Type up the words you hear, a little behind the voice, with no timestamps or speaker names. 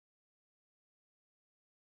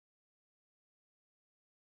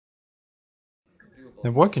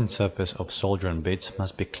The working surface of soldering bits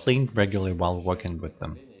must be cleaned regularly while working with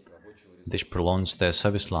them. This prolongs their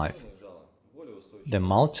service life. The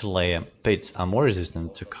multilayer bits are more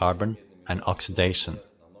resistant to carbon and oxidation.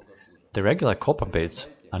 The regular copper bits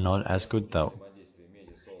are not as good though.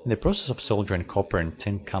 In the process of soldering, copper and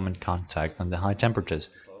tin come in contact under high temperatures.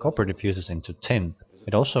 Copper diffuses into tin.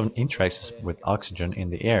 It also interacts with oxygen in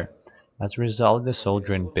the air. As a result, the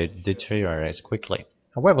soldering bit deteriorates quickly.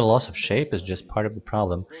 However, loss of shape is just part of the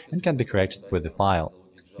problem and can be corrected with the file.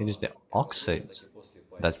 It is the oxides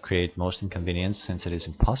that create most inconvenience, since it is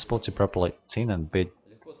impossible to properly clean a bit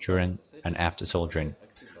during and after soldering.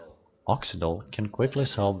 Oksidal can quickly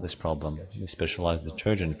solve this problem. The specialized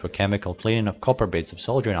detergent for chemical cleaning of copper bits of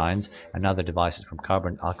soldering irons and other devices from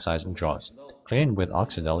carbon, oxides, and dross. Cleaning with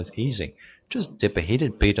Oksidal is easy. Just dip a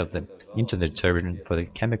heated bit into the detergent for the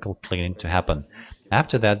chemical cleaning to happen.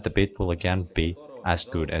 After that, the bit will again be as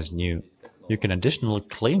good as new. You can additionally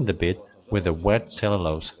clean the bit with a wet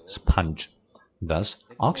cellulose sponge. Thus,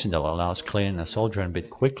 Oksidal allows cleaning a soldering bit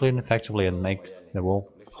quickly and effectively and makes the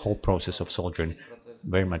whole process of soldering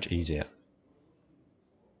very much easier.